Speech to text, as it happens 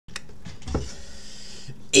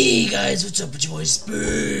Hey guys, what's up? It's your boy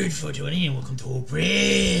Spurd 420 and welcome to a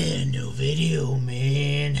brand new video,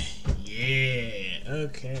 man. Yeah,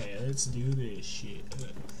 okay, let's do this shit.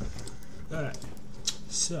 Alright,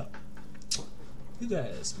 so you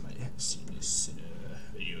guys might have seen this in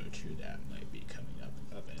a video or two that might be coming up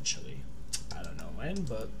eventually. I don't know when,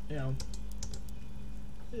 but you know,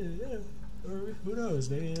 or who knows,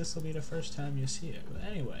 maybe this will be the first time you see it. But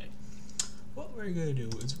anyway, what we're gonna do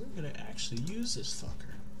is we're gonna actually use this fucker.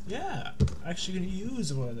 Yeah, actually gonna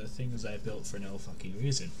use one of the things I built for no fucking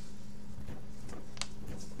reason.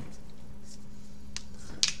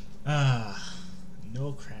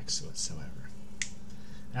 No cracks whatsoever.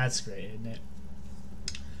 That's great, isn't it?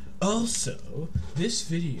 Also, this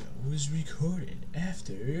video was recorded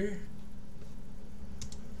after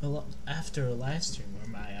a live stream where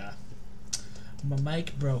my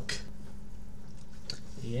mic broke.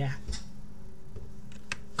 Yeah.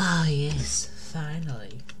 Ah, yes,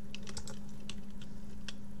 finally.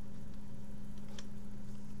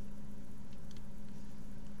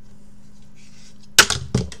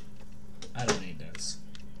 I don't need those.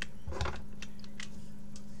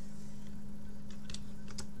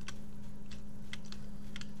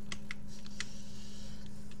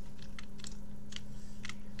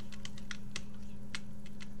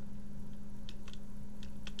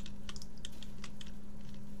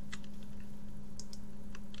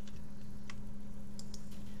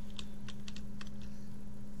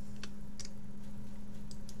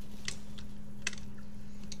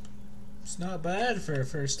 It's not bad for a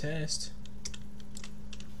first test.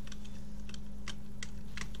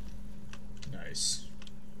 Nice.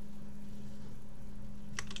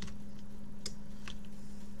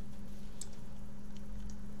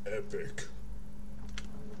 Epic.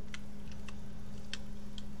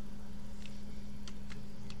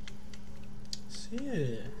 So yeah,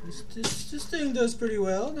 this thing does pretty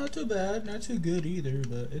well. Not too bad, not too good either,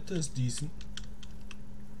 but it does decent.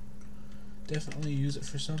 Definitely use it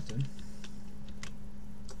for something.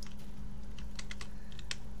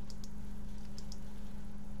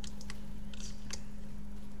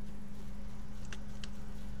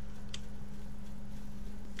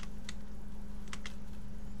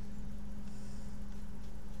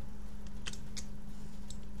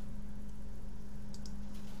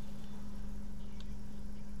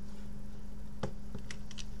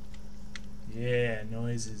 Yeah,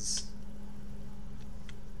 noises.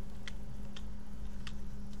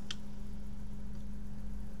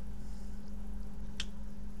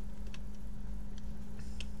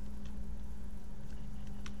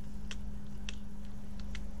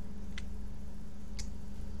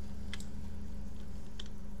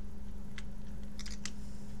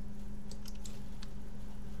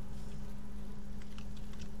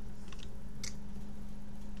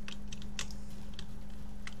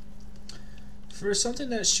 For something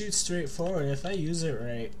that shoots straight forward, if I use it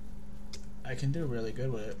right, I can do really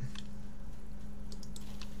good with it.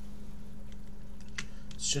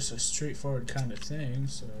 It's just a straightforward kind of thing,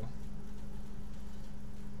 so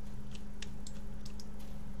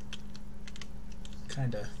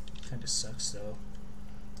kinda sucks though.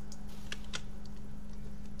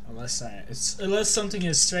 Unless something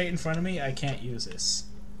is straight in front of me, I can't use this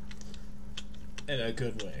in a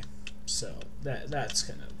good way. So that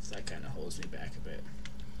kind of holds me back a bit.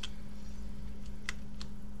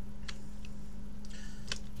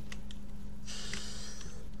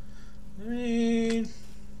 I mean,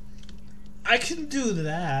 I can do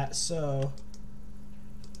that, so,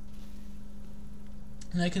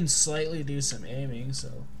 and I can slightly do some aiming,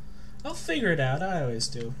 so I'll figure it out. I always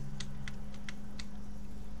do.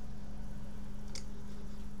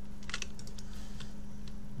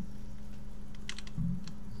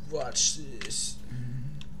 Watch this.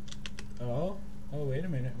 Oh, wait a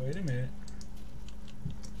minute.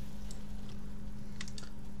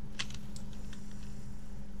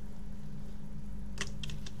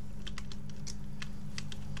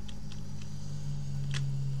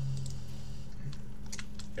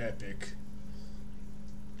 Epic.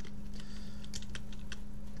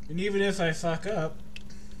 And even if I fuck up,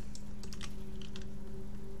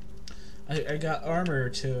 I got armor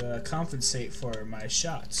to compensate for my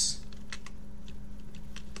shots.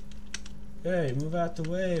 Hey, move out the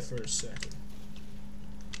way for a second.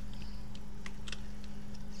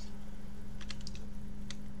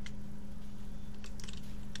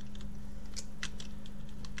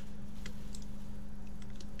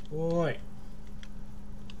 Boy,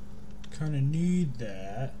 kinda need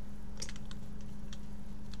that.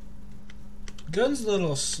 Gun's a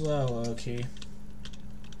little slow, okay.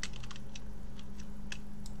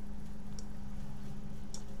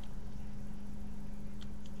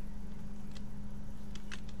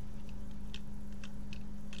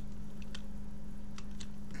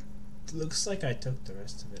 Looks like I took the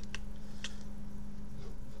rest of it.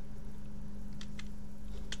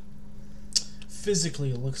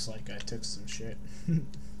 Physically, it looks like I took some shit.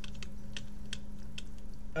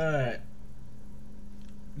 Alright.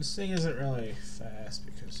 This thing isn't really fast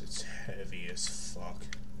because it's heavy as fuck.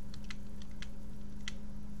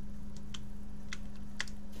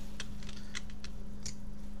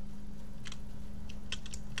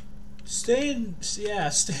 Stay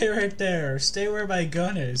right there. Stay where my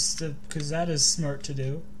gun is, because that is smart to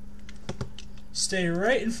do. Stay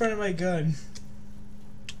right in front of my gun.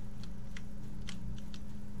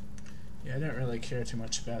 Yeah, I don't really care too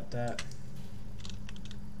much about that.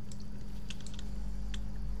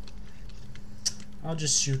 I'll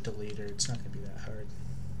just shoot the leader. It's not going to be that hard.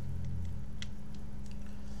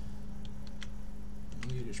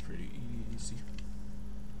 The leader's pretty easy.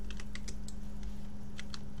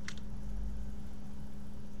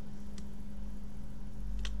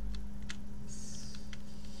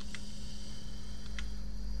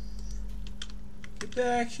 Get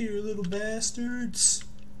back here, little bastards.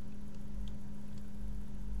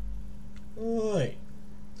 Oi.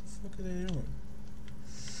 What the fuck are they doing?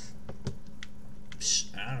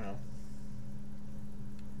 I don't know.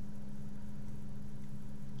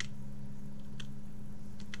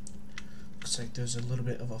 Looks like there's a little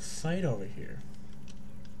bit of a fight over here.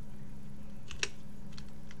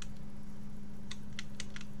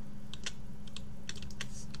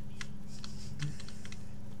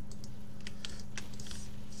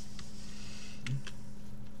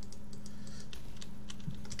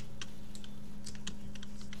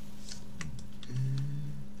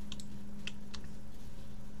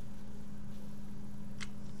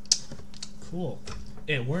 Cool.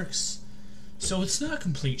 It works. So it's not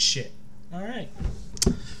complete shit. Alright.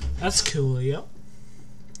 That's cool, yo.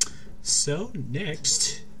 So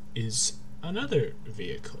next is another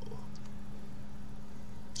vehicle.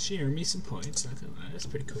 She earned me some points, not gonna lie. That's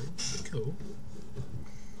pretty cool. Pretty cool.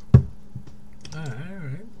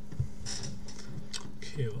 Alright.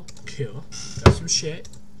 Cool. Cool. Got some shit.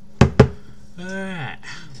 Alright.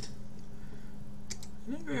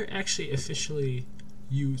 Never actually officially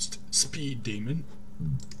used Speed Demon,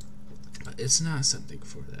 but it's not something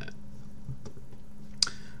for that.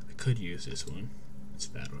 I could use this one. It's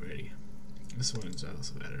battle ready. This one's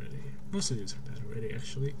also battle ready. Most of these are battle ready,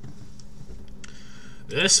 actually.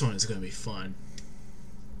 This one is gonna be fun.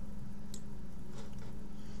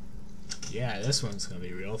 Yeah, this one's gonna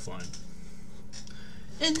be real fun.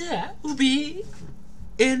 And that will be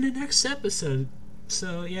in the next episode.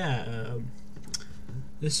 So yeah,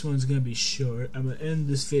 this one's gonna be short. I'm gonna end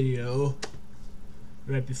this video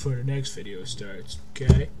right before the next video starts,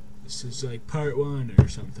 okay? This is like part 1 or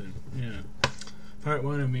something. Yeah. Part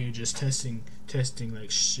 1 of me just testing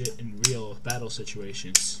like shit in real battle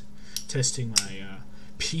situations. Testing my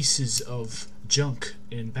pieces of junk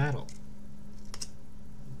in battle.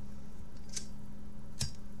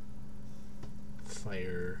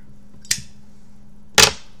 Fire.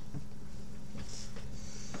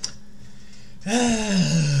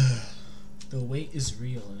 The wait is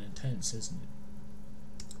real and intense, isn't it?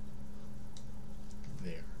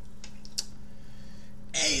 There.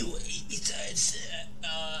 Anyway, besides that,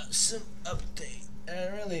 some update.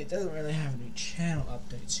 It doesn't really have any channel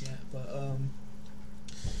updates yet, but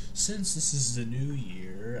since this is the new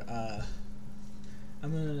year,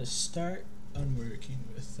 I'm gonna start on working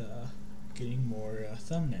with getting more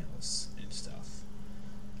thumbnails and stuff.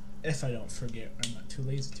 If I don't forget, or I'm not too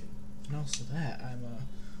lazy to. And also that, I'm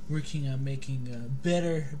working on making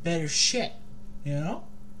better shit, you know?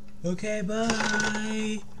 Okay,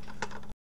 bye!